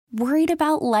Worried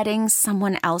about letting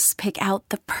someone else pick out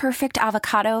the perfect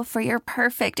avocado for your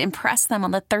perfect impress them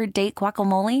on the third date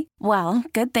guacamole? Well,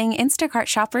 good thing Instacart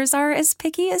shoppers are as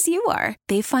picky as you are.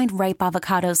 They find ripe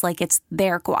avocados like it's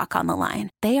their guac on the line.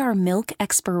 They are milk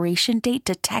expiration date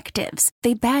detectives.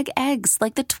 They bag eggs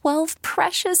like the 12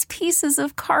 precious pieces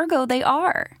of cargo they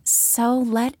are. So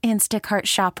let Instacart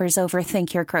shoppers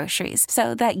overthink your groceries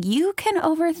so that you can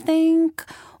overthink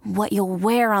what you'll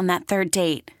wear on that third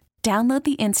date. Download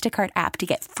the Instacart app to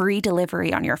get free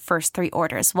delivery on your first 3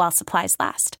 orders while supplies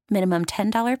last. Minimum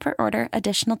 $10 per order.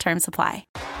 Additional terms apply.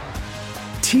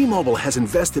 T-Mobile has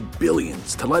invested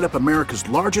billions to light up America's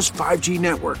largest 5G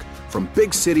network, from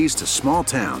big cities to small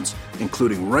towns,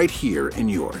 including right here in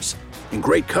yours. And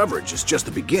great coverage is just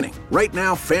the beginning. Right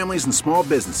now, families and small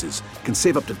businesses can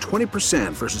save up to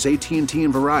 20% versus AT&T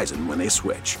and Verizon when they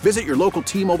switch. Visit your local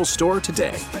T-Mobile store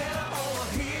today.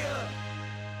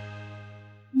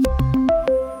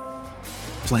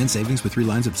 Plan savings with 3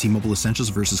 lines of T-Mobile Essentials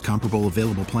versus comparable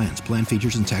available plans. Plan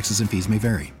features and taxes and fees may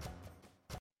vary.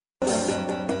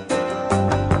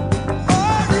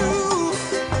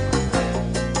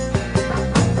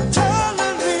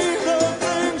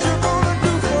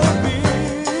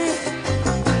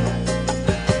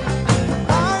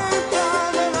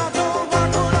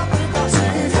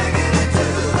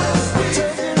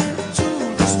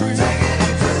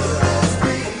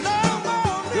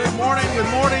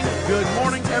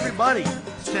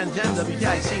 It's 1010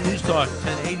 WTIC News Talk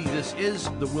 1080. This is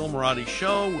the Will Marotti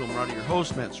Show. Will Marotti, your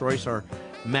host. Matt Royce, our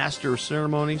master of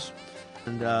ceremonies.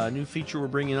 And a new feature we're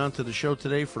bringing onto the show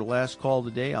today for the last call of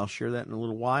the day. I'll share that in a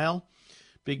little while.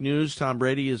 Big news, Tom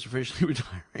Brady is officially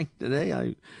retiring today.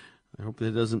 I hope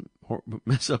that doesn't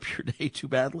mess up your day too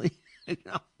badly.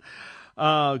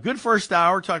 Good first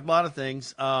hour. Talked a lot of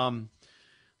things.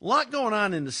 A lot going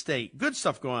on in the state, good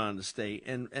stuff going on in the state,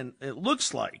 and it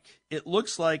looks like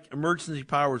emergency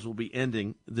powers will be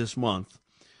ending this month.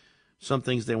 Some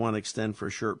things they want to extend for a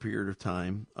short period of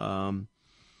time.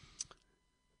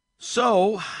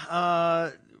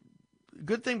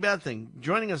 Good thing, bad thing.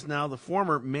 Joining us now, the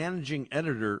former managing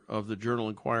editor of the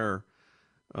Journal-Inquirer,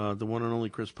 the one and only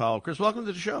Chris Powell. Chris, welcome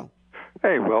to the show.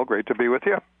 Hey, Will, great to be with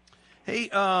you. Hey,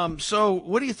 so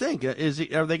what do you think? Are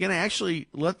they going to actually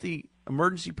let the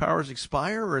emergency powers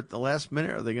expire, or at the last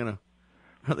minute are they going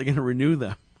to renew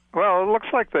them? Well, it looks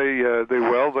like they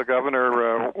will. The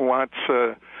governor wants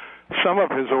some of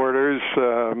his orders,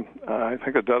 I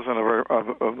think a dozen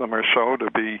of them or so, to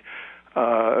be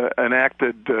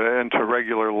enacted into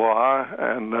regular law,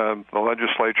 and the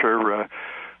legislature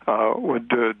would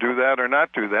do that or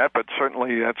not do that. But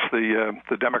certainly that's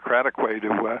the democratic way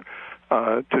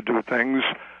to do things.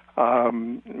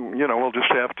 We'll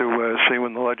just have to see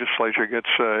when the legislature gets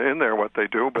in there what they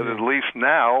do. But at least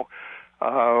now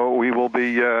we will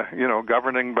be,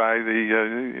 governing by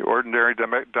the ordinary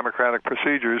democratic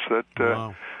procedures that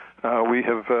we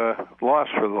have lost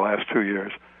for the last 2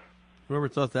 years. Whoever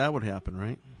thought that would happen,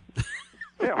 right?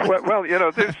 Yeah. Well,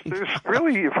 there's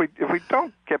really, if we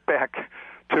don't get back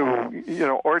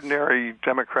to ordinary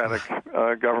democratic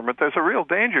government, there's a real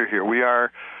danger here. We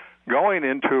are going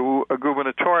into a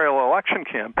gubernatorial election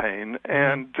campaign,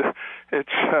 and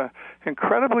it's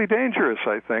incredibly dangerous,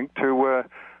 I think, to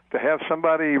have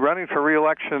somebody running for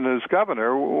re-election as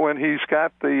governor when he's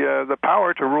got the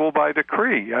power to rule by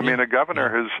decree. I mean, a governor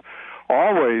has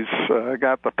always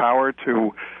got the power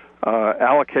to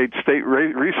allocate state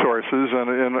resources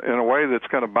in a way that's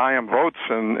going to buy him votes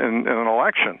in an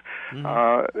election.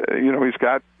 He's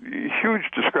got huge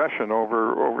discretion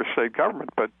over state government,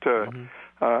 but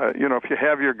if you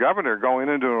have your governor going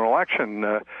into an election,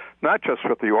 not just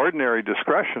with the ordinary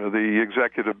discretion of the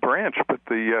executive branch, but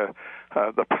the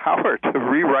power to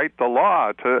rewrite the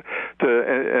law, to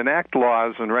enact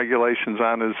laws and regulations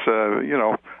on his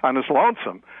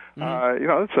lonesome,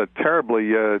 it's a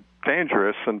terribly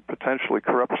dangerous and potentially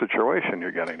corrupt situation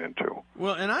you're getting into.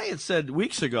 Well, and I had said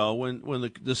weeks ago when the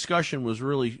discussion was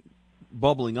really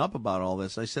bubbling up about all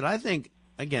this, I said, I think,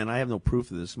 again, I have no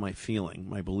proof of this, my feeling,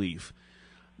 my belief,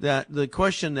 that the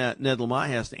question that Ned Lamont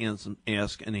has to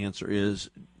ask and answer is,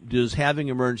 does having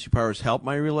emergency powers help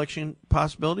my reelection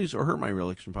possibilities or hurt my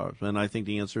reelection powers? And I think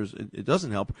the answer is it doesn't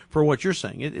help for what you're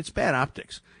saying. It's bad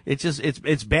optics.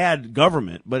 It's bad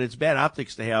government, but it's bad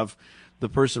optics to have the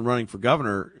person running for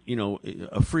governor,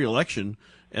 a free election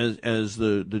as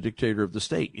the dictator of the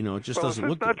state. It just doesn't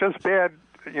look good. It's not just bad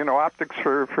optics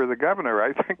for the governor.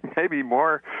 I think maybe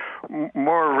more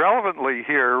relevantly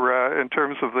here in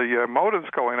terms of the motives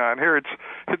going on here,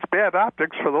 it's bad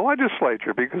optics for the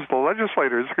legislature, because the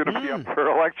legislature is going to be up for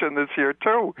election this year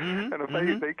too. And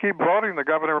if they keep voting the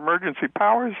governor emergency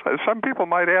powers, some people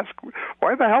might ask,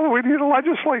 why the hell do we need a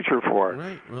legislature for?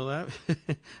 Right. Well,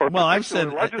 I've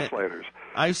said legislators.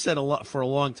 I've said for a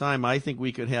long time, I think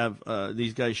we could have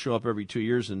these guys show up every 2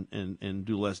 years and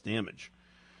do less damage.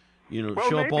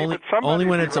 Show up only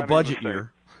when it's a budget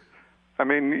year. I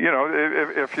mean,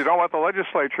 if you don't want the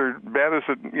legislature, bad as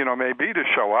it may be, to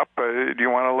show up, do you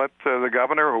want to let the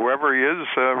governor, whoever he is,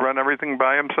 run everything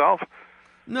by himself?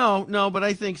 No, but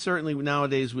I think certainly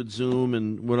nowadays with Zoom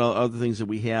and what other things that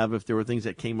we have, if there were things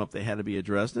that came up that had to be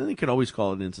addressed, then they could always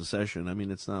call it into session. I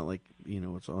mean, it's not like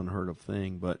it's an unheard of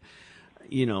thing, but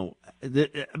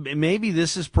maybe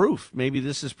this is proof. Maybe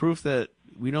this is proof that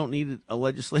we don't need a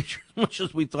legislature as much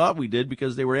as we thought we did,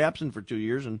 because they were absent for 2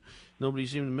 years and nobody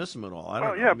seemed to miss them at all. I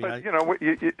don't know.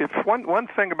 If one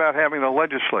thing about having a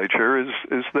legislature is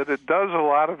that it does a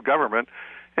lot of government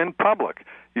in public.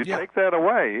 You take that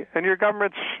away, and your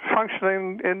government's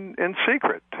functioning in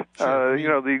secret.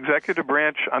 Sure. The executive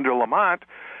branch under Lamont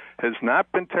has not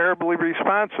been terribly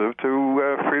responsive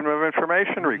to freedom of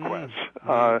information requests.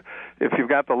 If you've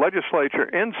got the legislature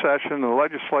in session and the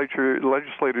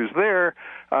legislators there,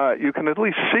 you can at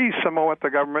least see some of what the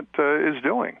government is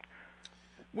doing.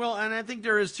 Well, and I think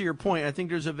there is, to your point, I think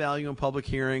there's a value in public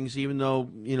hearings, even though,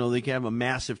 they can have a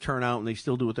massive turnout and they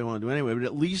still do what they want to do anyway. But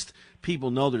at least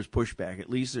people know there's pushback. At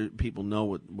least people know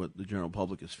what the general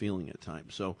public is feeling at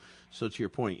times. So to your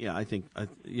point, I think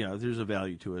there's a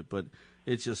value to it. But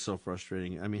it's just so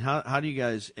frustrating. I mean, how do you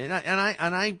guys, and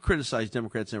I criticize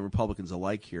Democrats and Republicans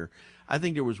alike here. I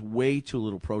think there was way too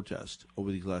little protest over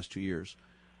these last 2 years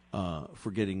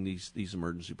for getting these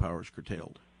emergency powers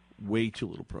curtailed. Way too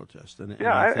little protest.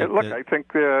 I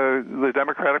think the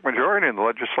Democratic majority in the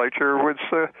legislature was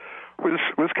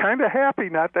kind of happy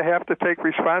not to have to take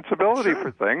responsibility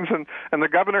for things, and the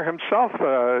governor himself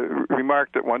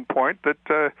remarked at one point that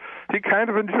he kind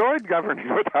of enjoyed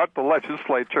governing without the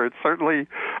legislature. It's certainly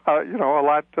a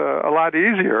lot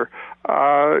easier.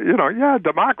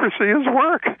 Democracy is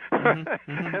work. Right,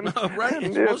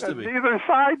 it's supposed to be. Neither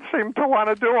side seemed to want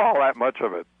to do all that much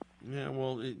of it. Yeah,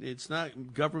 well, it's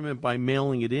not government by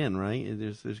mailing it in, right?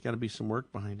 There's got to be some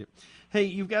work behind it. Hey,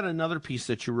 you've got another piece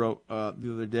that you wrote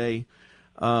the other day.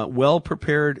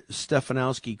 Well-prepared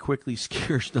Stefanowski quickly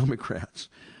scares Democrats.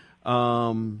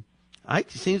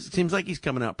 Seems like he's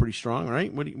coming out pretty strong,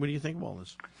 right? What do you think of all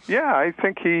this? Yeah, I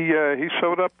think he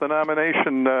sewed up the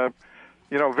nomination,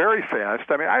 very fast.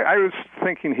 I mean, I was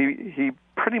thinking he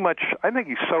pretty much, I think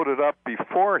he sewed it up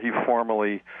before he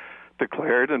formally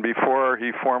declared and before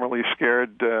he formally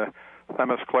scared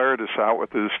Themis Claridis out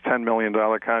with his $10 million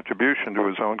contribution to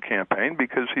his own campaign,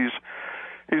 because he's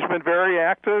been very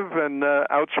active and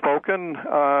outspoken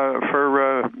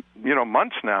for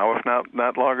months now, if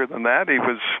not longer than that. He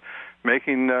was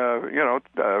making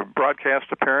broadcast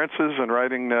appearances and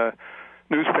writing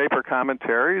newspaper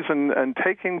commentaries and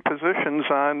taking positions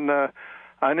on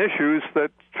issues that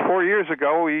 4 years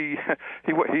ago he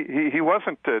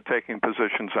wasn't taking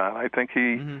positions on. I think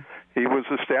he was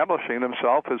establishing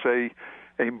himself as a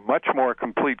much more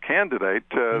complete candidate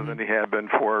than he had been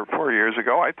 4 years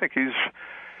ago. I think he's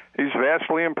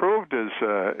vastly improved as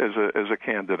a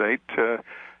candidate.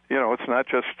 It's not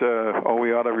just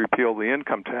we ought to repeal the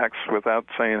income tax without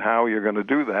saying how you're going to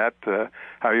do that,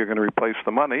 how you're going to replace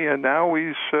the money, and now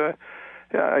he's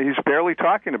barely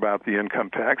talking about the income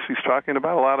tax. He's talking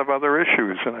about a lot of other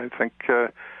issues, and I think,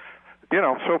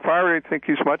 so far I think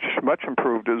he's much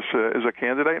improved as a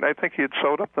candidate. And I think he had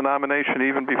sewed up the nomination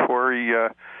even before he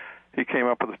came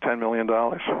up with the $10 million.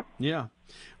 Yeah,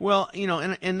 well,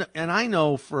 and I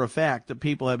know for a fact that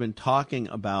people have been talking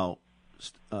about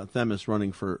Themis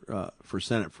running for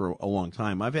Senate for a long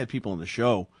time. I've had people on the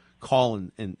show call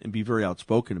and be very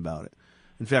outspoken about it.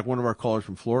 In fact, one of our callers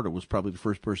from Florida was probably the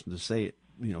first person to say it,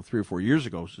 3 or 4 years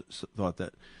ago, thought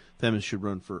that Themis should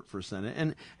run for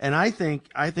Senate. And I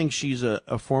think she's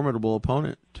a formidable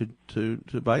opponent to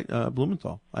bite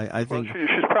Blumenthal. I think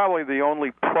she's probably the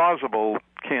only plausible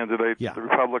candidate the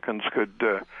Republicans could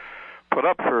put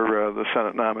up for the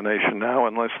Senate nomination now,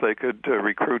 unless they could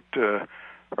recruit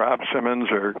Rob Simmons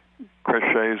or Chris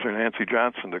Shays or Nancy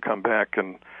Johnson to come back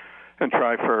and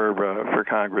try for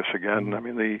Congress again. I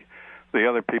mean, the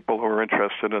other people who are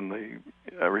interested in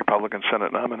the Republican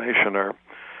Senate nomination are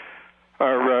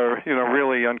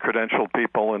really uncredentialed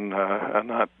people and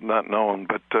not known.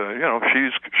 But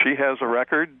she has a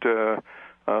record,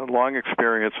 long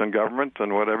experience in government,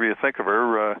 and whatever you think of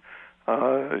her,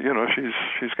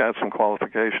 she's got some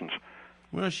qualifications.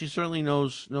 Well, she certainly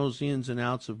knows the ins and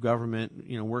outs of government,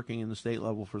 working in the state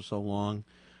level for so long.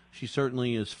 She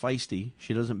certainly is feisty.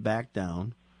 She doesn't back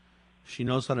down. She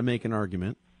knows how to make an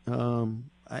argument.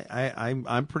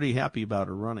 I'm pretty happy about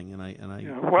her running,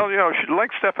 Yeah. Well,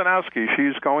 like Stefanowski,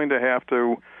 she's going to have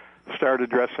to start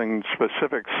addressing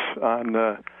specifics on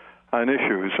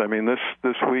issues. I mean,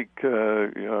 this week,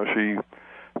 she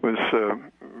was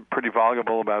pretty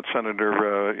voluble about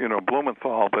Senator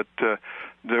Blumenthal, but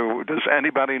does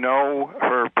anybody know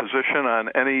her position on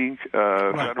any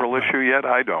federal issue yet?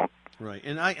 I don't. Right,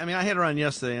 and I had her on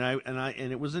yesterday,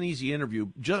 and it was an easy interview.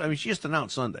 She just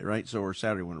announced Sunday, right? Or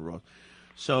Saturday when it wrote.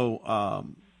 So,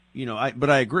 but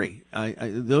I agree. I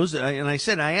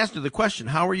asked her the question: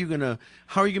 How are you gonna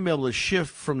be able to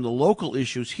shift from the local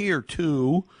issues here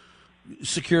to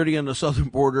security on the southern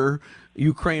border,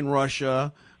 Ukraine,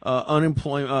 Russia,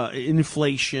 unemployment,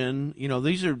 inflation?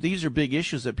 These are big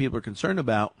issues that people are concerned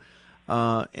about.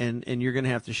 And you're going to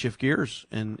have to shift gears,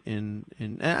 and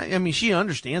I mean, she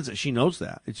understands it. She knows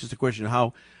that. It's just a question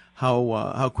of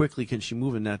how quickly can she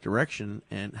move in that direction,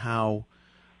 and how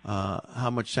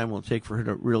much time will it take for her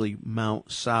to really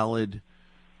mount solid,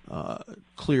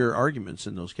 clear arguments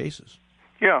in those cases.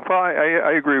 Yeah, well,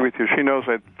 I agree with you. She knows,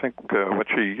 I think, what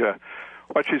she's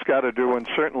got to do, and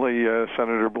certainly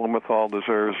Senator Blumenthal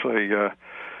deserves a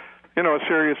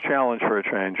serious challenge for a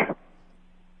change.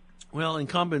 Well,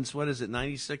 incumbents,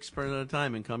 96% of the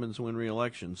time incumbents win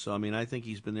re-election. So, I mean, I think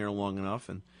he's been there long enough,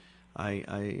 and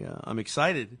I'm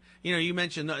excited. You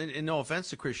mentioned, and no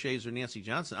offense to Chris Shays or Nancy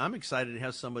Johnson, I'm excited to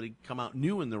have somebody come out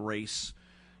new in the race,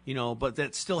 but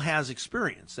that still has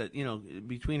experience. That,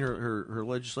 between her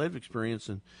legislative experience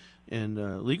and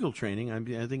legal training,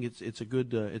 I think it's a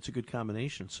good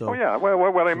combination. So, oh yeah, well,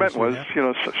 what I meant was,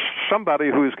 somebody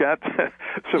who's got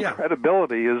some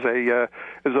credibility as a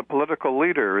political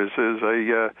leader, is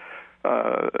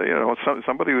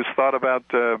somebody who's thought about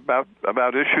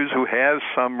issues, who has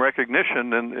some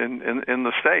recognition in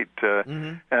the state,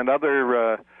 and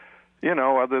other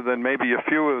than maybe a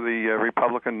few of the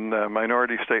Republican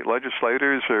minority state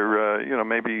legislators, or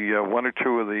maybe one or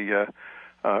two of the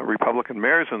Republican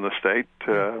mayors in the state.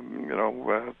 Other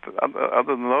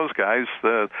than those guys,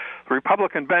 the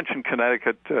Republican bench in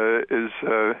Connecticut is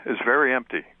very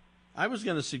empty. I was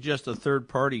going to suggest a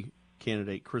third-party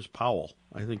candidate, Chris Powell.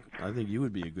 I think you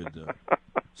would be a good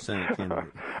Senate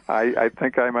candidate. I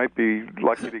think I might be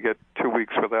lucky to get 2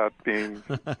 weeks without being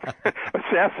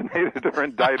assassinated or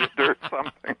indicted or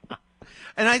something.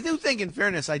 And I do think, in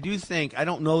fairness, I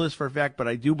don't know this for a fact, but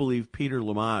I do believe Peter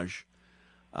Lamage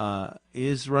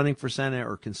is running for Senate,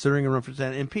 or considering a run for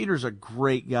Senate. And Peter's a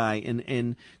great guy.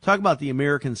 And talk about the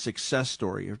American success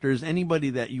story. If there's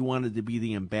anybody that you wanted to be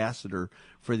the ambassador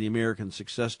for the American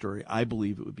success story, I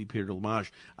believe it would be Peter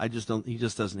Lamage. He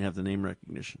just doesn't have the name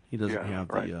recognition. He doesn't have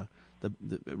the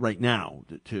right now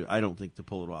I don't think, to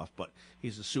pull it off. But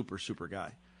he's a super, super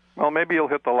guy. Well, maybe he'll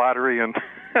hit the lottery and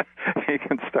he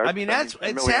can start. I mean, it's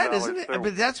sad, isn't it?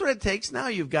 But that's what it takes now.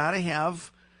 You got to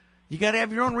have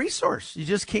your own resource. You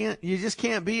just can't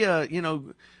be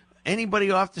anybody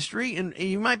off the street, and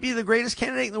you might be the greatest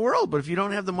candidate in the world, but if you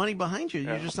don't have the money behind you,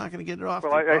 you're just not going to get it off.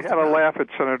 Well, I had a laugh at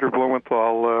Senator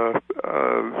Blumenthal the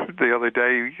other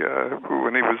day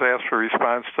when he was asked for a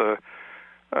response to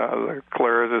the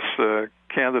Claridis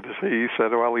candidacy. He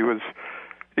said, well, he was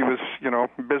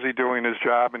busy doing his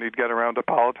job, and he'd get around to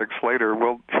politics later.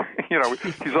 Well,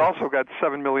 he's also got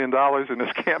 $7 million in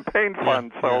his campaign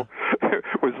fund. So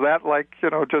was that like,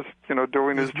 just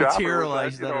doing his job?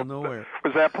 Materialized out of nowhere.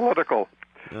 Was that political?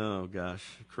 Oh, gosh.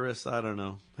 Chris, I don't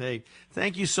know. Hey,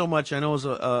 thank you so much. I know it was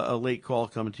a late call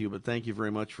coming to you, but thank you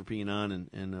very much for being on,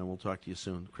 and we'll talk to you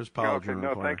soon. Chris Powell, okay,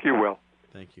 no, thank you, Will.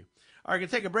 Thank you. All right, going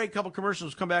to take a break, couple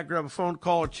commercials, come back, grab a phone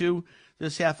call or two.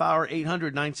 This half hour,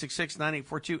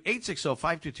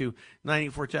 800-966-9842,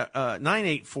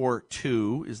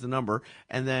 860-522-9842 is the number.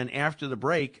 And then after the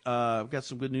break, we've got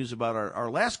some good news about our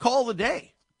last call of the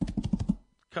day.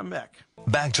 Come back.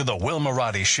 Back to the Will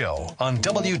Marotti Show on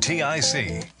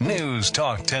WTIC News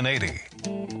Talk 1080.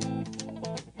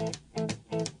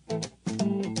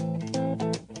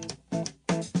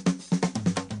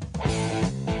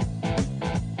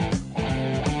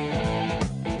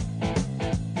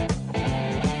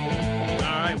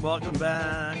 Welcome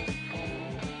back.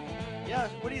 Yeah,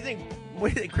 what do you think? What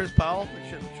do you think, Chris Powell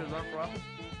should run for office?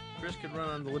 Chris could run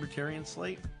on the Libertarian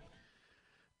slate.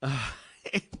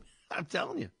 I'm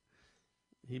telling you,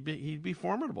 he'd be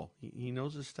formidable. He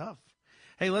knows his stuff.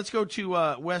 Hey, let's go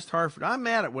to West Hartford. I'm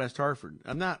mad at West Hartford.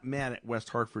 I'm not mad at West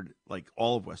Hartford, like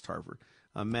all of West Hartford.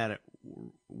 mad at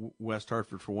West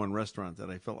Hartford for one restaurant that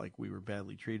I felt like we were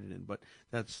badly treated in, but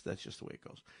that's just the way it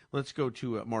goes. Let's go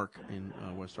to Mark in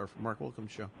West Hartford. Mark, welcome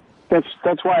to the show.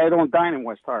 That's why I don't dine in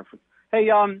West Hartford. Hey,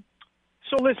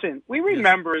 so listen, we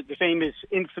remember the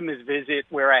infamous visit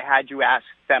where I had you ask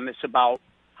Themis about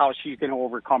how she's going to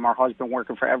overcome her husband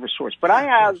working for Eversource. But I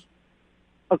have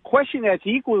a question that's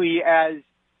equally as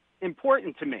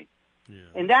important to me,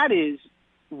 and that is,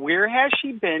 where has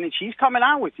she been? And she's coming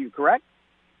on with you, correct?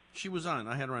 She was on.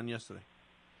 I had her on yesterday.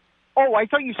 Oh, I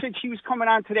thought you said she was coming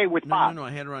on today with Bob. No,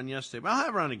 I had her on yesterday. But I'll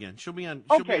have her on again. She'll be on.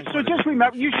 Okay, so just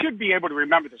remember, you should be able to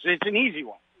remember this. It's an easy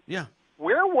one. Yeah.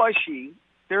 Where was she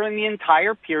during the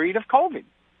entire period of COVID?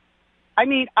 I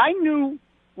mean, I knew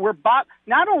where Bob,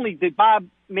 not only did Bob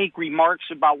make remarks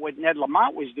about what Ned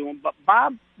Lamont was doing, but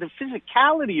Bob, the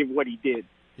physicality of what he did.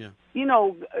 Yeah. You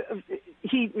know,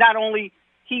 he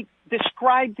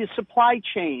described the supply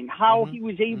chain, how he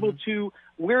was able to,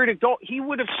 where to go. He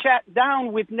would have sat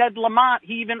down with Ned Lamont.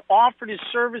 He even offered his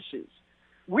services.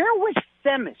 Where was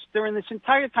Themis during this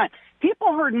entire time?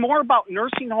 People heard more about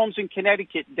nursing homes in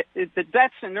Connecticut, the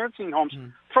deaths in nursing homes,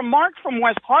 from Mark from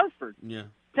West Hartford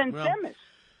than Themis.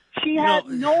 She had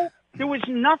there was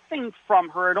nothing from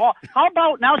her at all. How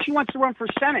about now she wants to run for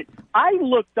Senate? I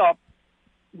looked up,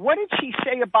 what did she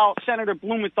say about Senator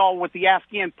Blumenthal with the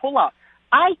Afghan pullout?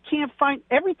 I can't find,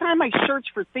 every time I search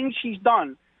for things she's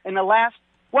done in the last,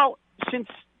 since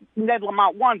Ned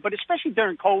Lamont won, but especially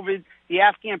during COVID, the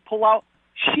Afghan pullout,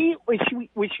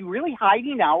 was she really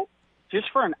hiding out just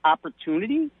for an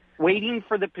opportunity, waiting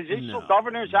for the positional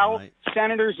governors out,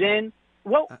 senators in?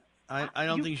 Well, I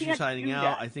don't think she's hiding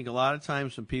out. I think a lot of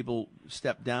times when people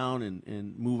step down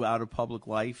and move out of public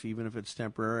life, even if it's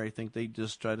temporary, I think they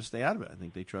just try to stay out of it. I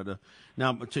think they try to.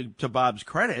 Now, to Bob's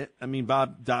credit, I mean,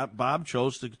 Bob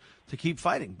chose to keep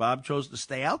fighting. Bob chose to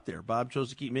stay out there. Bob chose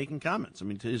to keep making comments. I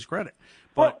mean, to his credit.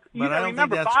 But I don't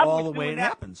think that's all the way it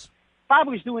happens. Bob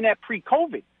was doing that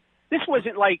pre-COVID. This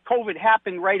wasn't like COVID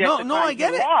happened right at the time. No, I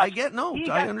get it.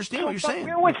 I understand what you're saying.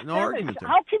 No argument there.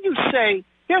 How can you say?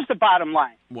 Here's the bottom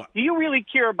line. What? Do you really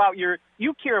care about your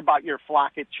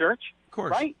flock at church? Of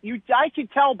course. Right? I can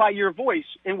tell by your voice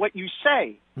and what you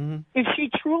say. If she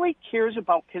truly cares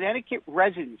about Connecticut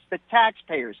residents, the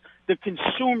taxpayers, the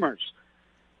consumers,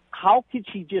 how could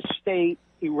she just stay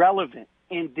irrelevant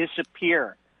and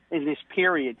disappear in this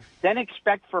period, then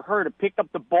expect for her to pick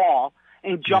up the ball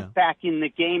and jump back in the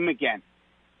game again?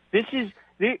 This is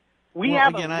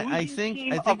I think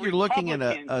you're looking at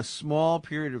a small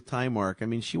period of time, Mark. I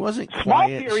mean, she wasn't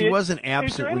quiet. She wasn't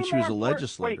absent when she was a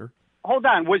legislator. Wait, hold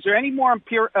on. Was there any more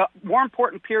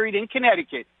important period in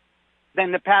Connecticut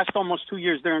than the past almost 2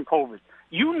 years during COVID?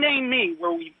 You name me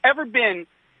where we've ever been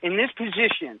in this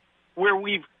position where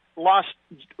we've lost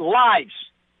lives,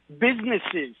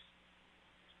 businesses,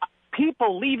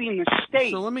 people leaving the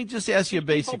state. So let me just ask you a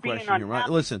basic question here, right?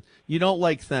 Listen, you don't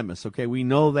like Themis, okay? We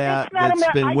know that.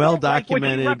 That's been well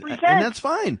documented, and that's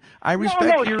fine. I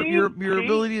respect your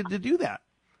ability to do that.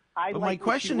 But my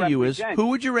question to you is, who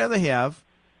would you rather have?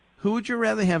 Who would you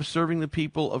rather have serving the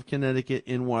people of Connecticut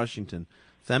in Washington,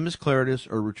 Themis Claridis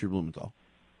or Richard Blumenthal?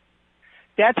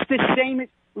 That's the same.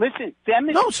 Listen,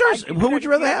 Themis. No, seriously, who would you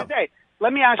rather have?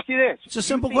 Let me ask you this. It's a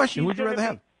simple question. Who would you rather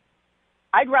have?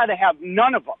 I'd rather have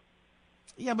none of them.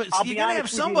 Yeah, but you're going to have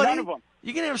somebody.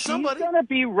 You're going to have somebody. She's going to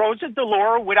be Rosa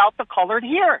DeLauro without the colored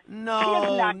hair. No,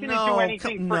 she's not going to do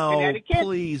anything for Connecticut.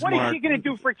 Please, what Mark. Is she going to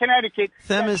do for Connecticut?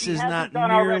 Themis is not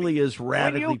nearly as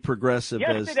radically progressive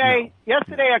as.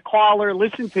 Yesterday, a caller,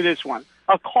 listen to this one.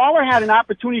 A caller had an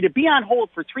opportunity to be on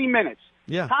hold for 3 minutes.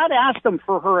 Yeah. Todd asked him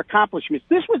for her accomplishments.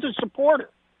 This was a supporter.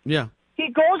 Yeah. He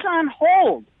goes on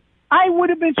hold. I would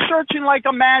have been searching like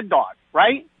a mad dog,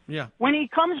 right? Yeah. When he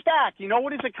comes back, you know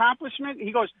what his accomplishment?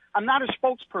 He goes, I'm not a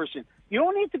spokesperson. You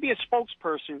don't need to be a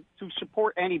spokesperson to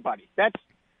support anybody. That's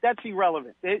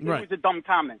irrelevant. It was a dumb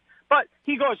comment. But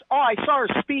he goes, I saw her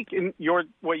speak in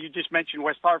you just mentioned,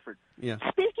 West Hartford. Yeah.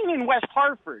 Speaking in West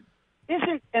Hartford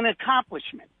isn't an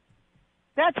accomplishment.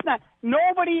 That's not.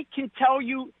 Nobody can tell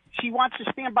you she wants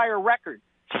to stand by her record.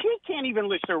 She can't even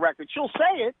list her record. She'll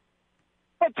say it,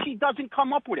 but she doesn't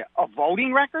come up with it. A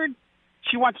voting record?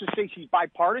 She wants to say she's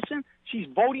bipartisan. She's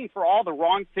voting for all the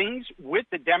wrong things with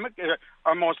the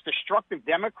our most destructive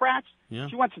Democrats. Yeah.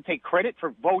 She wants to take credit for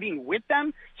voting with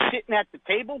them, sitting at the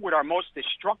table with our most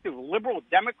destructive liberal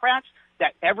Democrats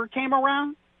that ever came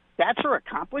around. That's her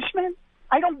accomplishment?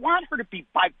 I don't want her to be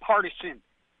bipartisan.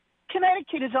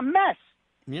 Connecticut is a mess.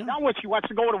 Yeah. Now what, she wants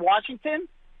to go to Washington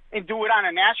and do it on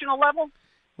a national level?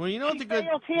 Well, you know what the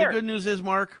good news is,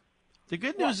 Mark? The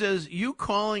good news is you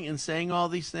calling and saying all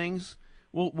these things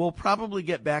will probably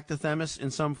get back to Themis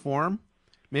in some form.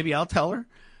 Maybe I'll tell her.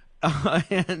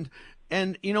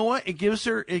 And you know what? It gives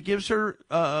her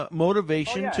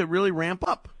motivation to really ramp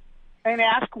up. And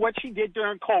ask what she did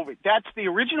during COVID. That's the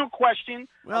original question.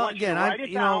 Well, again,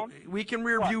 we can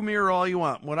rear view mirror all you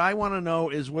want. What I want to know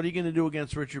is, what are you going to do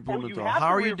against Richard Blumenthal? How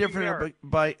are you different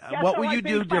by what will you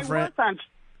do different? Listen,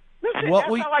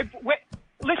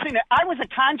 listen, I was a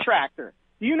contractor.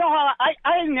 You know how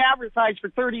I didn't advertise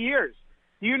for 30 years.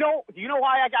 Do you know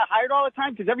why I got hired all the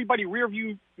time? Because everybody rear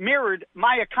view mirrored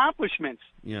my accomplishments.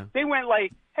 Yeah. They went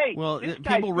like, hey, well, this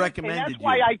people recommended you. That's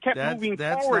why I kept moving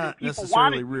that's forward. That's not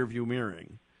necessarily rear view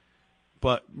mirroring,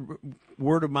 but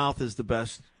word of mouth is the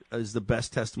best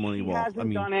testimony of all. She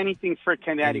hasn't done anything for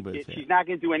Connecticut. She's not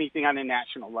going to do anything on the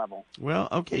national level. Well,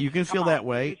 okay, you can feel that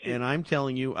way, and I'm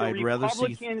telling you, I'd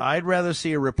rather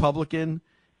see a Republican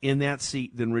in that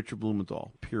seat than Richard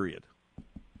Blumenthal. Period.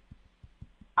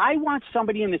 I want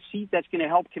somebody in the seat that's going to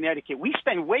help Connecticut. We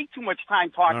spend way too much time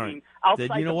talking outside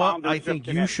then you know the what? boundaries I think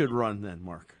of you should run then,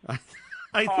 Mark.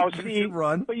 I think you should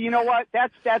run. But you know what?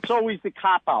 That's always the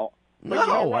cop out. No, you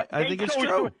know I think it's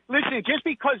true. Listen, just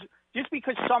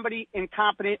because somebody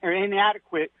incompetent or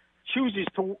inadequate chooses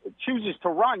to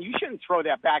run, you shouldn't throw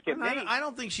that back at me. I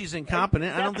don't think she's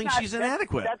incompetent. I don't think she's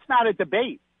inadequate. That's not a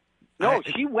debate. No,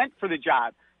 she went for the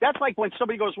job. That's like when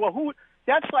somebody goes, well, who?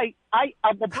 That's like I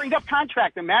will bring up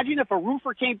contract. Imagine if a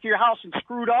roofer came to your house and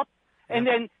screwed up, and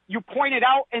then you point it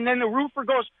out, and then the roofer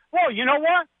goes, well, you know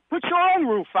what? Put your own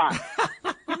roof on.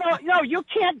 No, you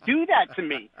can't do that to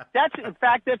me. That's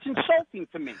insulting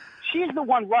to me. She's the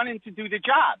one running to do the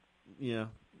job. Yeah,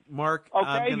 Mark.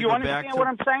 Okay, you understand what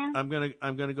I'm saying? I'm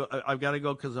gonna go. I've got to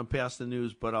go because I'm past the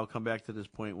news, but I'll come back to this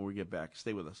point when we get back.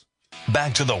 Stay with us.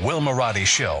 Back to the Will Marotti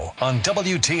Show on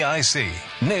WTIC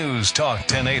News Talk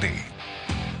 1080.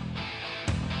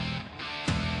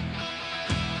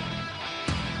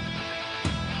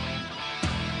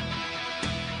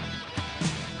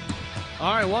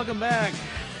 All right, welcome back.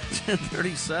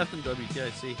 1037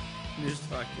 WTIC News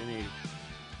Talk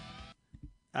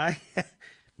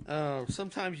 1080.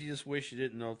 Sometimes you just wish you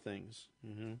didn't know things.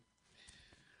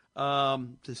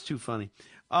 It's too funny.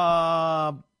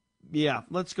 Yeah,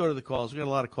 let's go to the calls. We got a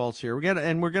lot of calls here. We've got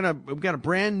a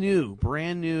brand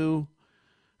new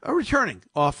returning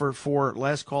offer for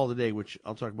last call today, which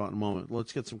I'll talk about in a moment.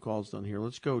 Let's get some calls done here.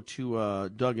 Let's go to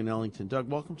Doug in Ellington. Doug,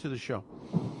 welcome to the show.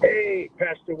 Hey,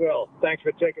 Pastor Will. Thanks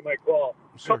for taking my call.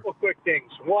 Sure. Couple quick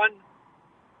things. One,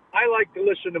 I like to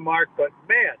listen to Mark, but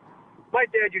man, my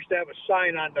dad used to have a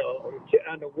sign on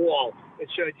the wall that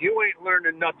said, "You ain't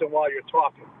learning nothing while you're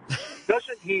talking."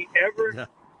 Doesn't he ever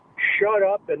shut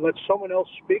up and let someone else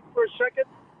speak for a second?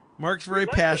 Mark's very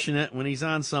passionate. When he's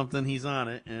on something, he's on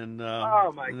it, and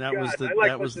oh my and that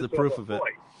God. was the proof of it.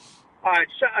 All right,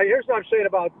 so here's what I'm saying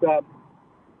about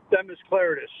Demis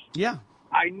Claridis. Yeah.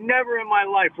 I never in my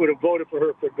life would have voted for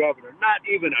her for governor, not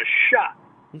even a shot.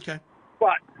 Okay.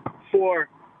 But for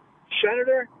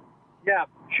senator, yeah,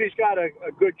 she's got a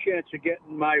good chance of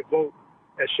getting my vote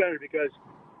as senator because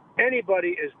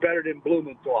anybody is better than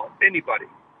Blumenthal. Anybody.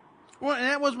 Well, and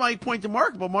that was my point to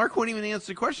Mark, but Mark wouldn't even answer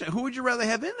the question. Who would you rather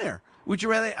have in there? Would you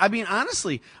rather, I mean,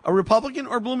 honestly, a Republican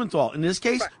or Blumenthal? In this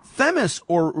case, right. Themis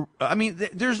or, I mean,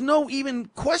 there's no even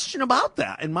question about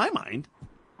that in my mind.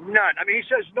 None. I mean, he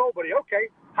says nobody. Okay,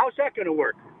 how's that going to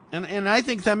work? And I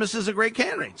think Themis is a great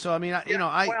candidate. So, I mean, I know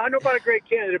about a great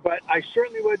candidate, but I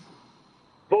certainly would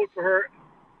vote for her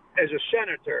as a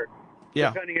senator,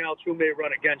 depending on who may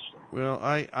run against her. Well,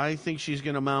 I think she's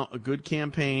going to mount a good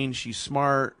campaign. She's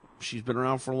smart. She's been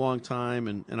around for a long time,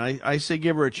 and I say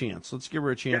give her a chance. Let's give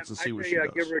her a chance and see what she does.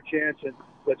 Give her a chance, and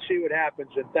let's see what happens,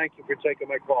 and thank you for taking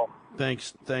my call.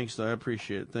 Thanks, I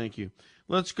appreciate it. Thank you.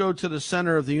 Let's go to the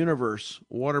center of the universe,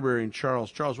 Waterbury and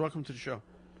Charles. Charles, welcome to the show.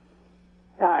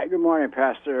 Hi, good morning,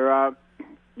 Pastor. I've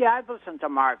listened to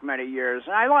Mark many years,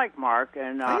 and I like Mark.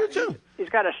 And I do too. He's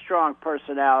got a strong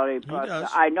personality, but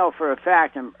I know for a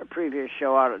fact in a previous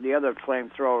show out at the other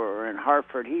flamethrower in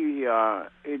Hartford,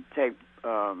 he'd take,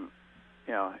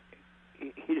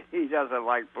 he doesn't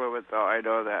like Blumenthal. I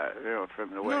know that,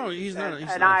 from the way. No, he's not.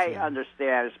 And I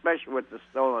understand, especially with the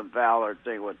stolen valor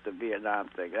thing, with the Vietnam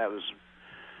thing. That was.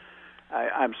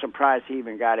 I'm surprised he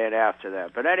even got in after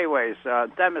that. But anyways,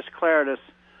 Demis Claridis,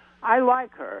 I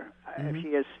like her. Mm-hmm. If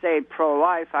she has stayed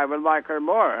pro-life, I would like her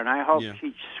more, and I hope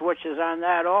she switches on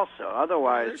that also.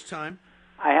 Otherwise, there's time.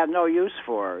 I have no use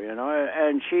for her,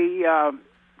 And she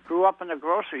grew up in the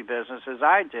grocery business as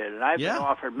I did, and I've been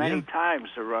offered many times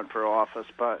to run for office,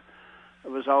 but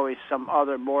it was always some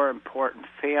other more important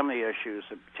family issues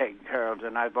to be taken care of,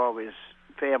 and I've always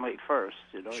family first.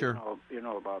 Sure. You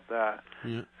know about that.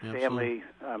 Yeah, family.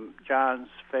 John's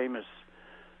famous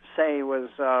saying was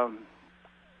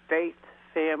faith,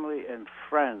 family, and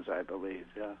friends, I believe.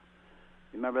 Yeah.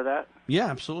 You remember that? Yeah,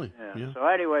 absolutely. Yeah. So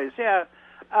anyways, yeah.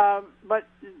 But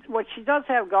what she does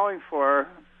have going for her,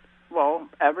 well,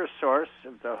 Eversource,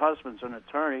 if the husband's an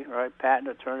attorney, right, patent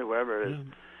attorney, whatever it is,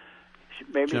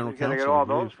 maybe she's going to get all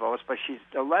those votes, but she's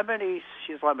Lebanese.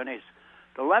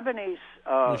 The Lebanese...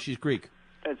 no, she's Greek.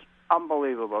 It's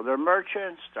unbelievable. They're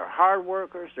merchants, they're hard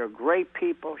workers, they're great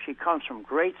people. She comes from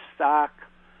great stock.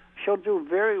 She'll do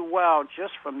very well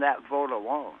just from that vote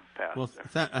alone, Pastor. Well,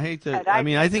 I hate to...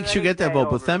 I think she'll get that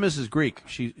vote, but Themis is Greek.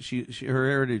 She her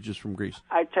heritage is from Greece.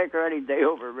 I'd take her any day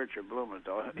over Richard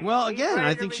Blumenthal. Well, again,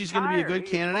 I think she's going to be a good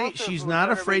candidate. She's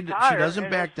not afraid to... She doesn't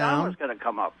back down. Was going to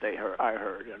come up, I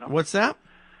heard. What's that?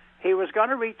 He was going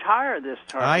to retire this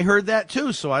term. I heard that,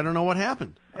 too, so I don't know what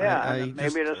happened. Yeah,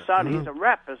 maybe the son. He's a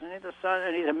rep, isn't he? The son,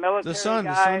 and he's a military guy.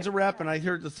 The son's a rep, and I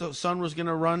heard the son was going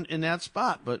to run in that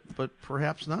spot, but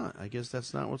perhaps not. I guess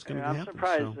that's not what's going to happen. I'm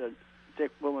surprised that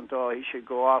Dick Blumenthal, he should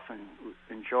go off and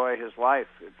enjoy his life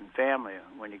and family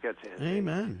when you get to his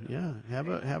Amen. Age. Yeah. Have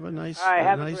a nice... All right,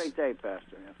 have a great day,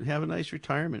 Pastor. Have a nice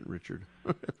retirement, Richard.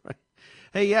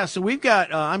 Hey, yeah, so we've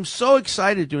got... I'm so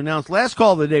excited to announce last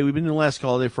call of the day. We've been doing the last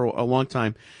call of the day for a long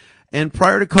time. And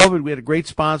prior to COVID, we had a great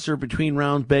sponsor. Between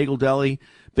Rounds Bagel Deli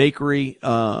Bakery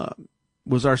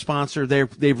was our sponsor.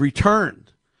 They've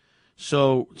returned.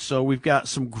 So we've got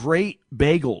some great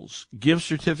bagels, gift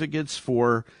certificates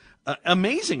for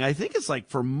amazing. I think it's like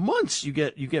for months you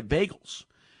get bagels.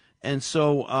 And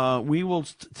so we will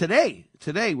today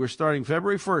we're starting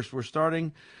February 1st. We're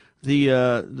starting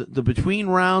the Between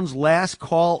Rounds last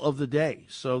call of the day.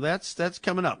 So that's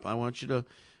coming up. I want you to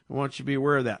be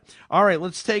aware of that. All right,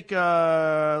 let's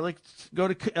go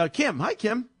to Kim. Hi,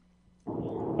 Kim.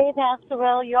 Hey, Pastor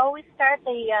Will. You always start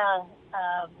the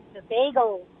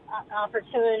bagel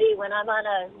opportunity when I'm on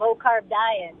a low carb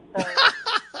diet. So,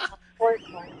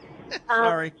 unfortunately,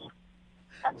 sorry.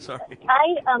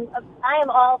 I am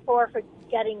all for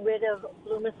getting rid of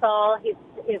Blumenthal. He's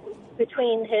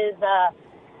between his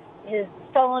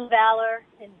stolen valor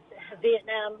and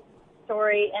Vietnam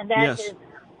story, and that is.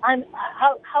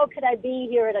 How could I be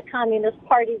here at a Communist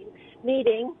Party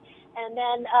meeting? And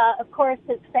then, of course,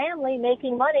 his family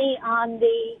making money on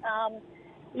the,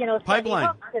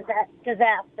 pipeline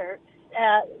disaster.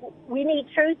 We need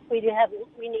truth. We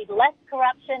need less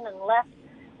corruption and less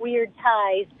weird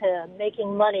ties to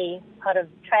making money out of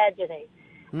tragedy.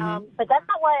 Mm-hmm. But that's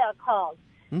not why I called.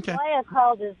 Okay. Why I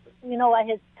called is, I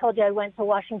had told you I went to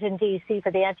Washington, D.C.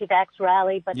 for the anti-vax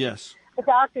rally, but yes. The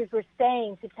doctors were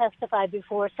staying to testify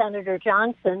before Senator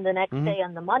Johnson the next day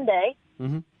on the Monday.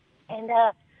 Mm-hmm. And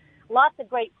lots of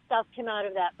great stuff came out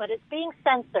of that, but it's being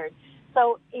censored.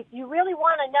 So if you really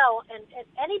want to know, and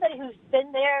anybody who's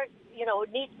been there,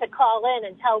 needs to call in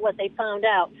and tell what they found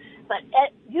out. But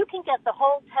you can get the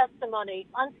whole testimony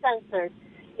uncensored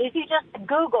if you just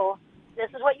Google, this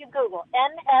is what you Google,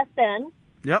 MSN,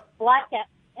 blackout,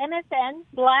 MSN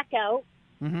blackout,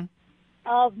 mm-hmm.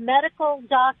 of medical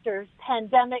doctors'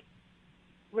 pandemic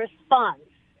response.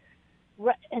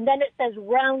 And then it says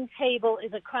round table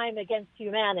is a crime against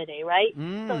humanity, right?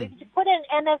 So if you put in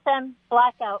MSM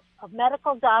blackout of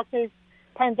medical doctors'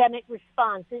 pandemic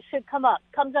response, it should come up.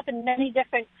 Comes up in many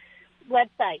different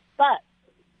websites. But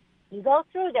you go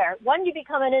through there. One, you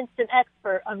become an instant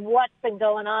expert on what's been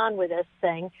going on with this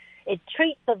thing. It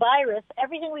treats the virus,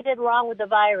 everything we did wrong with the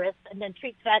virus, and then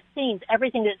treats vaccines,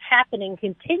 everything that's happening,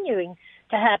 continuing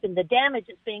to happen, the damage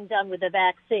that's being done with the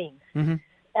vaccine. Mm-hmm.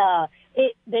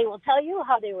 They will tell you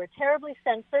how they were terribly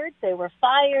censored, they were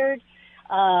fired,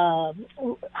 how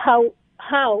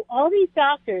all these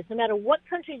doctors, no matter what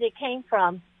country they came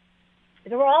from,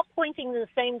 they were all pointing in the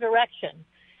same direction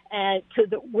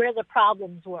to where the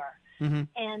problems were. Mm-hmm.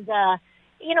 And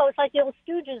it's like the old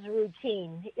Stooges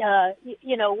routine.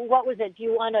 What was it? Do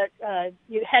you want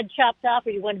your head chopped off, or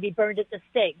you want to be burned at the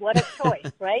stake? What a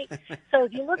choice, right? So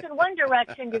if you look in one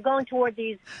direction, you're going toward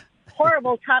these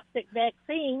horrible toxic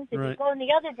vaccines. If you go in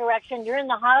the other direction, you're in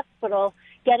the hospital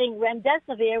getting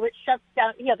remdesivir, which shuts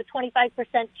down. You have a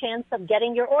 25% chance of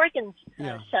getting your organs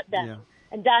shut down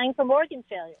and dying from organ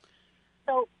failure.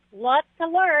 So lots to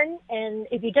learn, and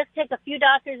if you just take a few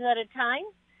doctors at a time,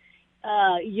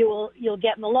 you'll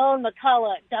get Malone,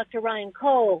 McCullough, Dr. Ryan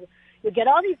Cole. You'll get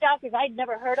all these doctors I'd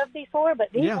never heard of before,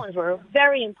 but these ones were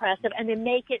very impressive, and they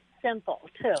make it simple,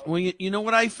 too. Well, you know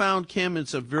what I found, Kim?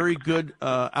 It's a very good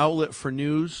outlet for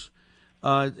news.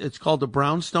 It's called the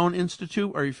Brownstone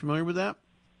Institute. Are you familiar with that?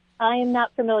 I am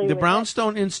not familiar with it. The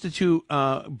Brownstone Institute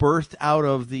birthed out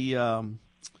of the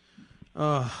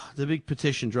big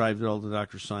petition drive that all the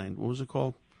doctors signed. What was it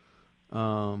called?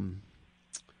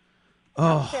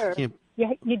 Oh, Sure. can't.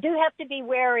 You do have to be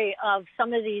wary of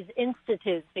some of these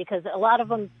institutes because a lot of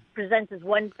them present as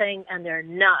one thing and they're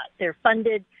not. They're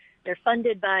funded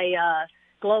by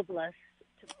globalists.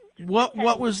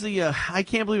 What was the? I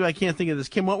can't believe I can't think of this,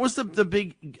 Kim. What was the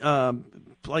big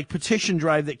like petition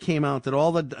drive that came out that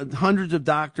all the hundreds of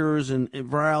doctors and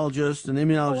virologists and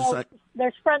immunologists? Well,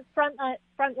 there's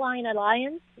Frontline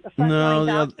Alliance. No,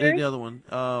 Doctors. the other one.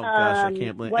 Oh gosh, I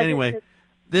can't believe. Anyway,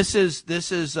 this is it's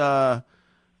the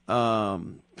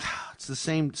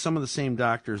same. Some of the same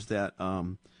doctors that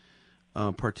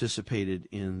participated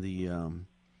in the.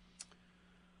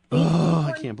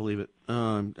 I can't believe it.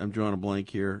 I'm drawing a blank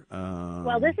here.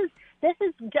 Well, this is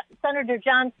Senator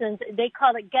Johnson's. They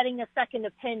call it getting a second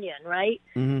opinion, right?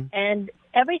 Mm-hmm. And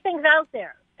everything's out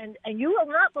there. And you will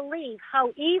not believe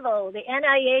how evil the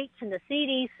NIH and the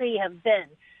CDC have been,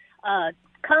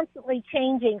 constantly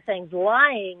changing things,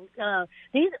 lying.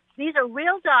 These are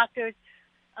real doctors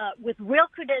with real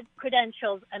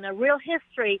credentials and a real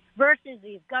history versus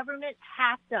these government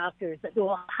hack doctors that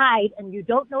will hide and you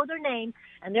don't know their name,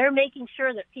 and they're making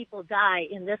sure that people die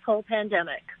in this whole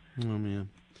pandemic. Oh, man.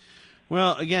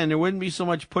 Well, again, there wouldn't be so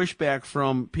much pushback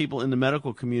from people in the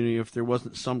medical community if there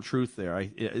wasn't some truth there.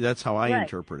 That's how I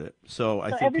interpret it. So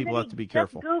I think people have to be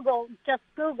careful. Just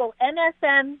Google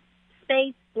MSM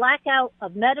space blackout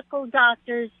of medical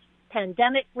doctors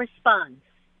pandemic response.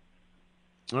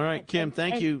 All right, Kim,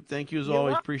 thank you. Thank you as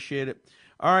always. Appreciate it.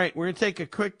 All right, we're going to take a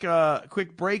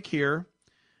quick break here,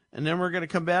 and then we're going to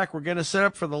come back. We're going to set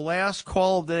up for the last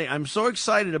call of the day. I'm so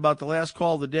excited about the last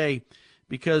call of the day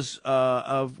because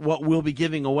of what we'll be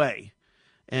giving away.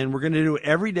 And we're going to do it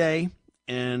every day,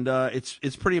 and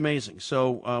it's pretty amazing.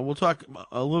 So we'll talk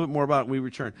a little bit more about it when we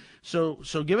return. So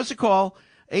give us a call,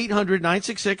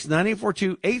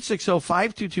 800-966-9842,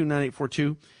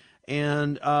 860-522-9842.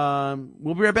 And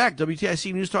we'll be right back.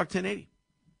 WTIC News Talk 1080.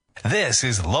 This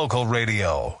is local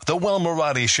radio, the Will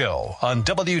Marotti Show on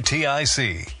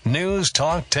WTIC News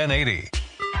Talk 1080.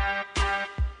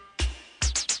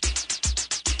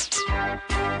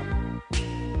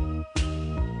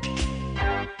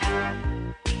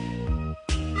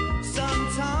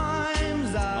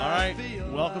 All right,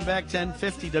 welcome back.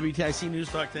 1050 WTIC News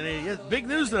Talk 1080. Yes, big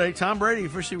news today. Tom Brady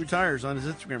officially retires on his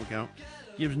Instagram account.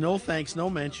 Gives no thanks, no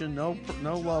mention, no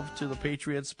love to the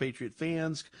Patriots, Patriot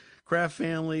fans, Kraft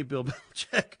family, Bill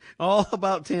Belichick. All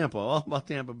about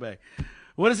Tampa Bay.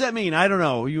 What does that mean? I don't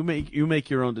know. You make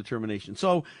your own determination.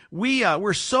 So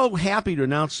we're so happy to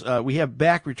announce we have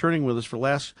back returning with us for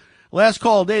last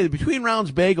call of the day, the Between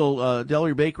Rounds Bagel,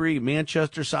 Delaware Bakery,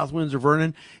 Manchester, South Windsor,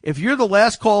 Vernon. If you're the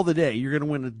last call of the day, you're going to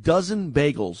win a dozen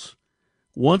bagels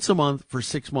once a month for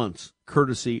 6 months,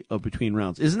 courtesy of Between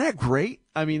Rounds. Isn't that great?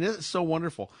 I mean, it's so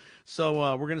wonderful.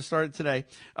 So we're going to start it today.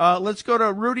 Let's go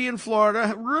to Rudy in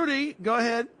Florida. Rudy, go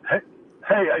ahead. Hey,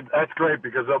 that's great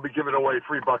because they'll be giving away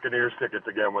free Buccaneers tickets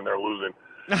again when they're losing.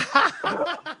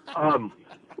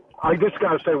 I just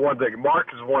got to say one thing.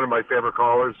 Mark is one of my favorite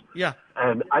callers. Yeah.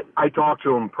 And I talk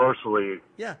to him personally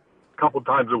a couple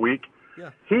times a week.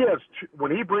 Yeah. He has,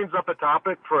 when he brings up a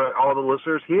topic for all the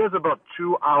listeners, he has about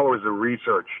 2 hours of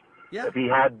research. Yeah. If he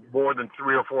had more than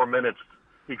 3 or 4 minutes,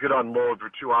 he could unload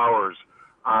for 2 hours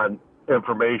on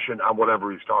information on whatever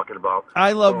he's talking about.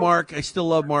 I love Mark. I still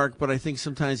love Mark, but I think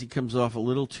sometimes he comes off a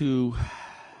little too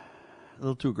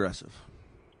aggressive.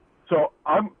 So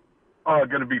I'm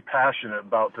going to be passionate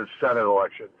about the Senate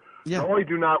election. Yeah. I only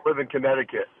do not live in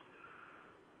Connecticut.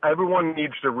 Everyone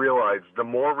needs to realize the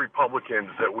more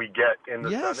Republicans that we get in the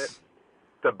Senate,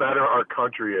 the better our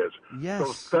country is. Yes.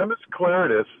 So Themis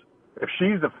Claridis, if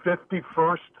she's the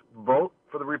 51st vote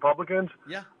for the Republicans,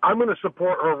 I'm going to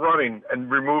support her running and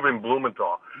removing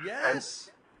Blumenthal. Yes.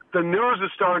 And the news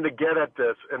is starting to get at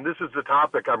this, and this is the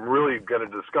topic I'm really going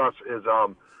to discuss, is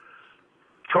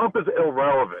Trump is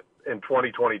irrelevant in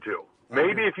 2022.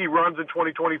 Maybe if he runs in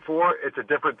 2024, it's a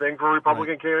different thing for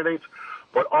Republican candidates.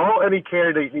 But all any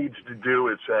candidate needs to do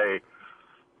is say,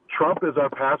 Trump is our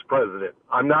past president.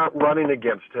 I'm not running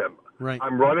against him. Right.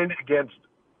 I'm running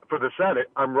for the Senate,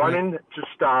 I'm running to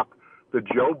stop the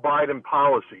Joe Biden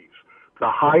policies, the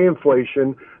high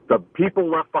inflation, the people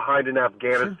left behind in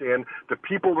Afghanistan, the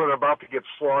people that are about to get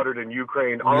slaughtered in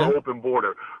Ukraine, our open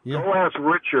border. Go ask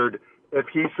Richard if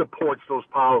he supports those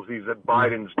policies that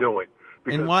Biden's doing.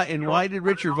 And why did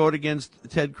Richard vote against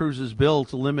Ted Cruz's bill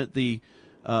to limit the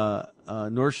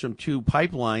Nord Stream 2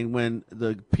 pipeline when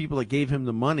the people that gave him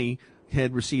the money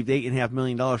had received $8.5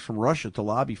 million from Russia to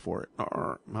lobby for it?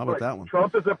 How about that one?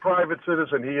 Trump is a private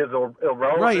citizen. He is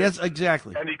irrelevant. Right, that's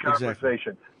exactly. Any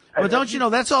conversation. But don't you know,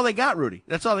 that's all they got, Rudy.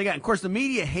 That's all they got. Of course, the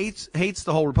media hates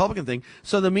the whole Republican thing,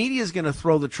 so the media is going to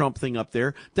throw the Trump thing up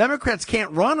there. Democrats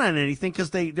can't run on anything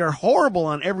because they're horrible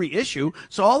on every issue,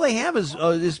 so all they have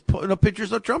is putting up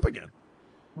pictures of Trump again.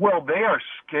 Well, they are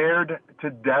scared to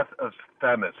death of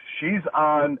Themis. She's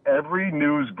on every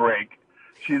news break.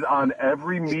 She's on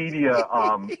every media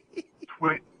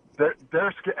tweet.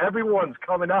 They're scared. Everyone's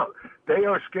coming out. They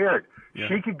are scared. Yeah.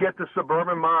 She could get the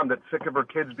suburban mom that's sick of her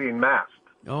kids being masked.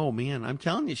 Oh, man, I'm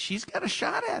telling you, she's got a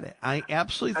shot at it. I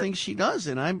absolutely think she does,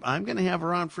 and I'm going to have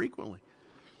her on frequently.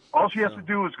 All she has to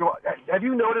do is go. Have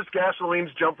you noticed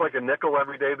gasoline's jumped like a nickel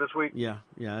every day this week? Yeah.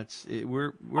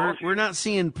 We're not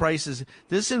seeing prices.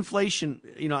 This inflation,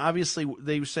 obviously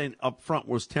they were saying up front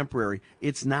was temporary.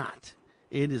 It's not.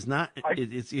 It is not.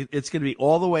 It's going to be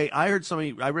all the way. I read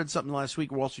something last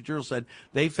week. Wall Street Journal said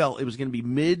they felt it was going to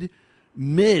be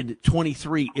mid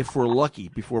 23 if we're lucky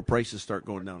before prices start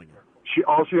going down again.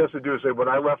 All she has to do is say, when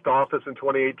I left office in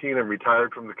 2018 and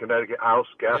retired from the Connecticut House,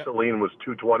 gasoline was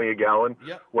 $2.20 a gallon.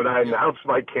 Yep. When I announced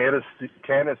my candidacy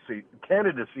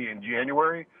in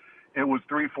January, it was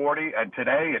 $3.40, and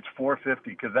today it's $4.50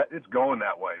 because it's going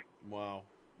that way. Wow.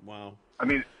 I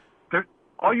mean,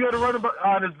 all you had to run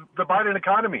on is the Biden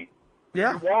economy.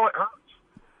 Yeah. Your wallet hurts.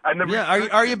 And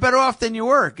are you better off than you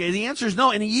were? The answer is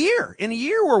no. In a year,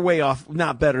 we're way off,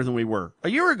 not better than we were a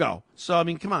year ago. So, I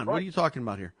mean, come on. What are you talking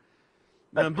about here?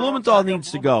 Blumenthal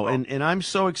needs to go, and I'm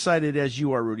so excited, as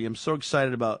you are, Rudy. I'm so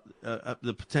excited about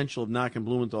the potential of knocking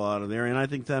Blumenthal out of there, and I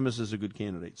think Themis is a good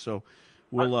candidate. So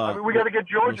we got to get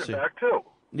Georgia back too.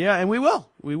 Yeah, and we will.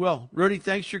 Rudy,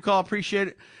 thanks for your call. Appreciate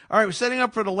it. All right, we're setting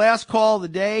up for the last call of the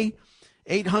day.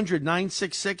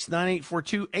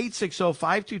 800-966-9842,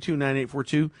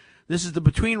 860-522-9842. This is the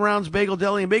Between Rounds Bagel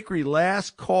Deli and Bakery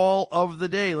last call of the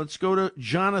day. Let's go to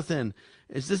Jonathan.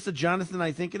 Is this the Jonathan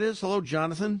I think it is? Hello,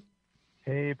 Jonathan.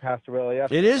 Hey, Pastor Will. Yes,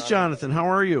 it is Jonathan. How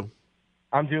are you?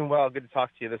 I'm doing well. Good to talk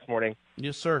to you this morning.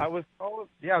 Yes, sir. I was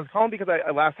calling because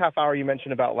last half hour you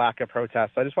mentioned about lack of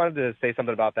protest. I just wanted to say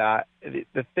something about that.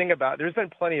 The thing about there's been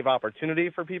plenty of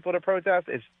opportunity for people to protest.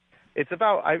 It's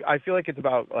about I feel like it's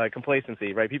about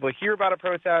complacency, right? People hear about a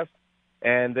protest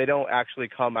and they don't actually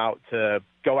go out to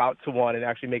one and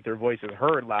actually make their voices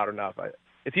heard loud enough.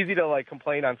 It's easy to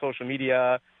complain on social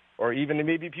media. Or even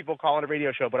maybe people call on a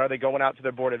radio show, but are they going out to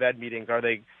their Board of Ed meetings? Are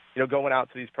they, going out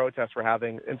to these protests we're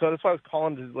having? And so that's why I was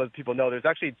calling to let people know there's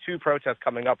actually 2 protests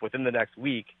coming up within the next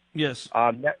week. Yes.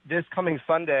 This coming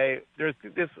Sunday, there's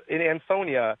this in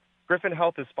Ansonia. Griffin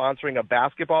Health is sponsoring a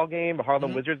basketball game, a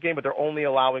Harlem Wizards game, but they're only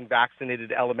allowing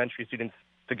vaccinated elementary students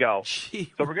to go. Jeez.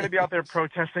 So we're going to be out there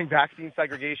protesting vaccine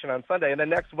segregation on Sunday. And then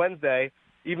next Wednesday,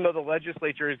 even though the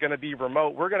legislature is going to be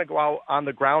remote, we're going to go out on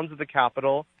the grounds of the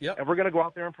Capitol, and we're going to go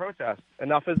out there and protest.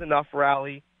 Enough is enough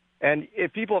rally. And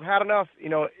if people have had enough,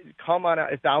 come on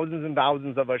out. If thousands and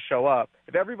thousands of us show up,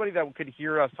 if everybody that could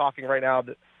hear us talking right now,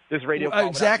 this radio call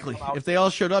exactly. If they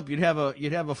all showed up, you'd have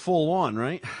a full on,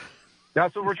 right?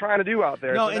 That's what we're trying to do out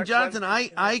there. No, and Jonathan,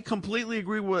 I completely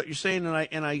agree with what you're saying,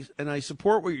 and I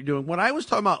support what you're doing. What I was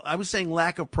talking about, I was saying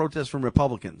lack of protest from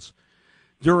Republicans.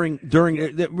 During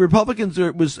the Republicans,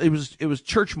 it was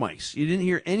church mice. You didn't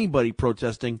hear anybody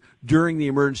protesting during the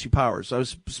emergency powers. So I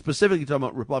was specifically talking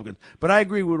about Republicans. But I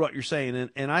agree with what you're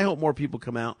saying, and I hope more people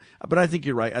come out. But I think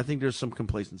you're right. I think there's some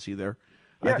complacency there.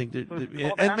 Yeah, I think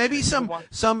and maybe some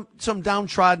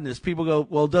downtroddenness. People go,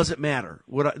 well, does it matter?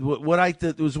 Does what I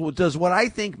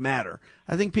think matter?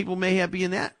 I think people may be in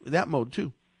that mode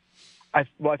too. I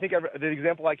think the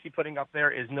example I keep putting up there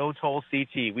is no toll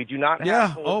CT. We do not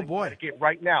have tolls in Connecticut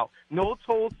right now. No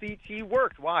toll CT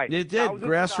worked. Why? It did.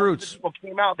 Grassroots. People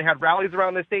came out. They had rallies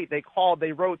around the state. They called.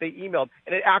 They wrote. They emailed,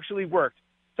 and it actually worked.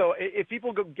 So if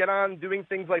people get on doing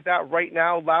things like that right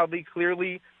now, loudly,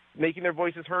 clearly, making their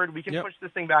voices heard, we can push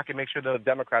this thing back and make sure the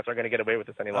Democrats aren't going to get away with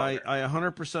this any longer. I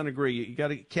 100% agree. You got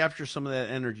to capture some of that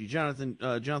energy. Jonathan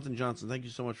Johnson, thank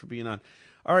you so much for being on.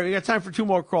 All right, we got time for 2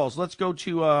 more calls. Let's go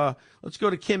to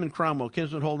Kim in Cromwell.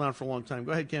 Kim's been holding on for a long time.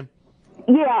 Go ahead, Kim.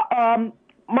 Yeah,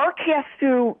 Mark has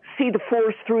to see the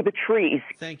forest through the trees.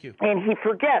 Thank you. And he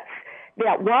forgets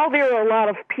that while there are a lot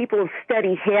of people of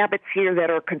steady habits here that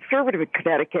are conservative in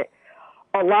Connecticut,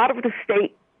 a lot of the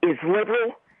state is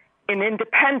liberal and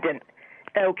independent,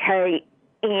 okay?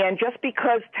 And just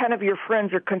because 10 of your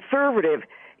friends are conservative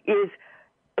is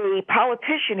a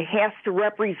politician has to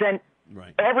represent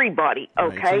everybody,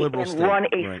 okay, and run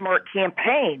a smart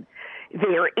campaign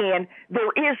there. And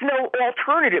there is no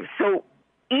alternative. So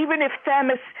even if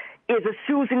Themis is a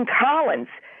Susan Collins,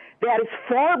 that is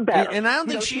far better. And I don't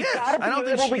think she is. I don't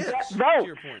think she is. To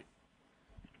your point.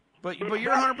 But you're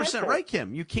 100% right,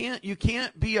 Kim. You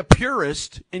can't be a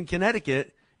purist in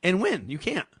Connecticut and win. You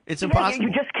can't. It's impossible.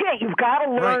 You just can't. You've got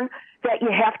to learn that you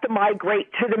have to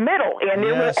migrate to the middle, and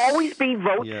there will always be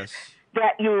votes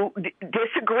that you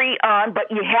disagree on, but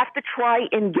you have to try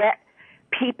and get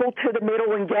people to the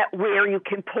middle and get where you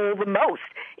can pull the most.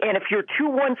 And if you're too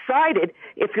one-sided,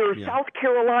 if you're South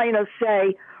Carolina,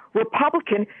 say,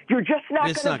 Republican, you're just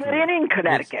not going to get in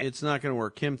Connecticut. It's not going to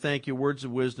work. Kim, thank you. Words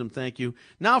of wisdom, thank you.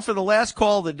 Now for the last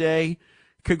call of the day,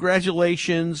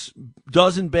 congratulations.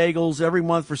 Dozen bagels every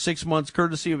month for 6 months,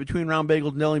 courtesy of Between Round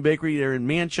Bagels and Deli Bakery. They're in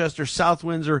Manchester, South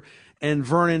Windsor, and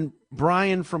Vernon.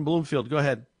 Brian from Bloomfield, go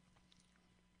ahead.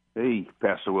 Hey,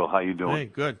 Pastor Will, how you doing? Hey,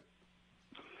 good.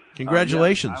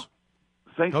 Congratulations.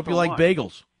 Thanks. Hope so you like much.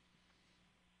 bagels.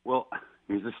 Well,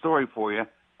 here's a story for you.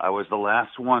 I was the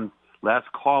last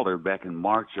caller back in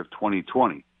March of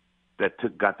 2020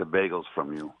 that got the bagels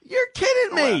from you. You're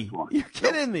kidding me. You're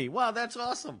kidding me. Wow, that's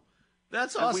awesome.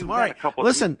 That's awesome. All right.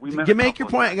 Listen, you make your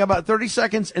point. I got about 30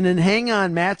 seconds, and then hang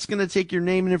on. Matt's going to take your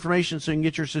name and information so you can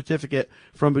get your certificate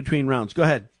from Between Rounds. Go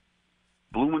ahead.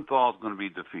 Blumenthal's going to be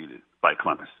defeated by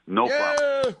Clemens. No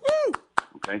problem. Woo!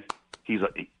 Okay?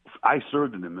 I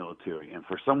served in the military, and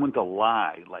for someone to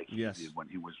lie like he did when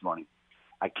he was running,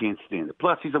 I can't stand it.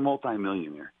 Plus, he's a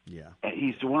multimillionaire. Yeah. And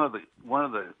he's one of the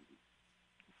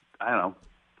I don't know,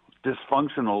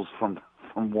 dysfunctionals from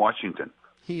Washington.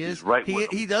 He is. He's right.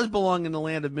 He does belong in the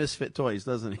land of misfit toys,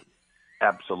 doesn't he?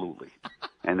 Absolutely.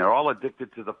 And they're all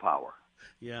addicted to the power.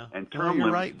 Yeah. And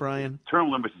you're right, Brian.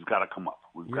 Term limits has got to come up.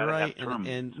 You're right,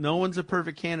 and no one's a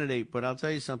perfect candidate, but I'll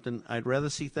tell you something. I'd rather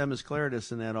see Themis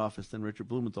Claridis in that office than Richard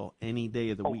Blumenthal any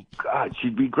day of the week. God,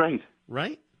 she'd be great.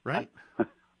 Right? All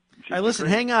right, listen,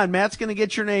 hang on. Matt's going to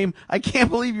get your name. I can't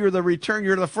believe you're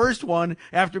the first one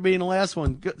after being the last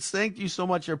one. Good. Thank you so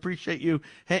much. I appreciate you.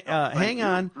 Hang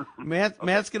on.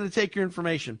 Matt's going to take your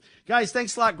information. Guys,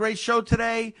 thanks a lot. Great show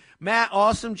today. Matt,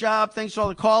 awesome job. Thanks to all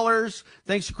the callers.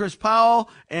 Thanks to Chris Powell.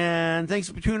 And thanks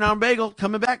to Between Round Bagel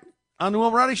coming back on the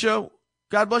Will Marotti Show.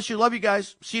 God bless you. Love you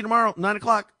guys. See you tomorrow, 9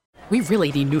 o'clock. We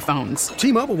really need new phones.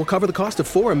 T-Mobile will cover the cost of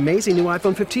 4 amazing new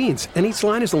iPhone 15s, and each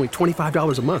line is only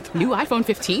 $25 a month. New iPhone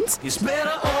 15s? It's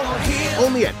better over here.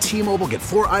 Only at T-Mobile, get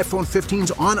 4 iPhone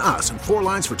 15s on us and 4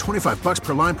 lines for $25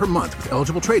 per line per month with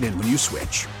eligible trade-in when you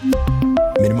switch.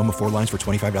 Minimum of 4 lines for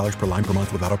 $25 per line per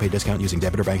month with autopay discount using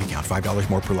debit or bank account. $5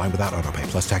 more per line without autopay,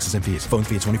 plus taxes and fees. Phone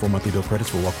fee at 24 monthly bill credits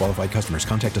for well-qualified customers.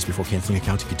 Contact us before canceling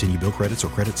account to continue bill credits or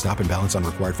credit stop and balance on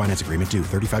required finance agreement due.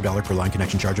 $35 per line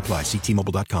connection charge applies. See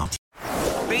T-Mobile.com.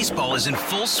 Baseball is in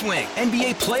full swing.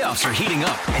 NBA playoffs are heating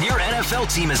up, and your NFL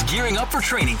team is gearing up for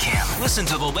training camp. Listen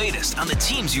to the latest on the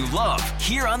teams you love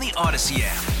here on the Odyssey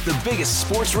app. The biggest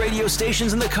sports radio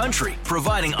stations in the country,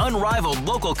 providing unrivaled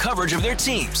local coverage of their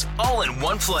teams, all in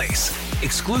one place.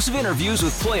 Exclusive interviews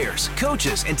with players,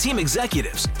 coaches, and team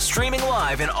executives, streaming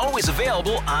live and always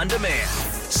available on demand.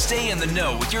 Stay in the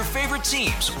know with your favorite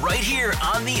teams right here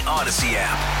on the Odyssey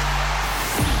app.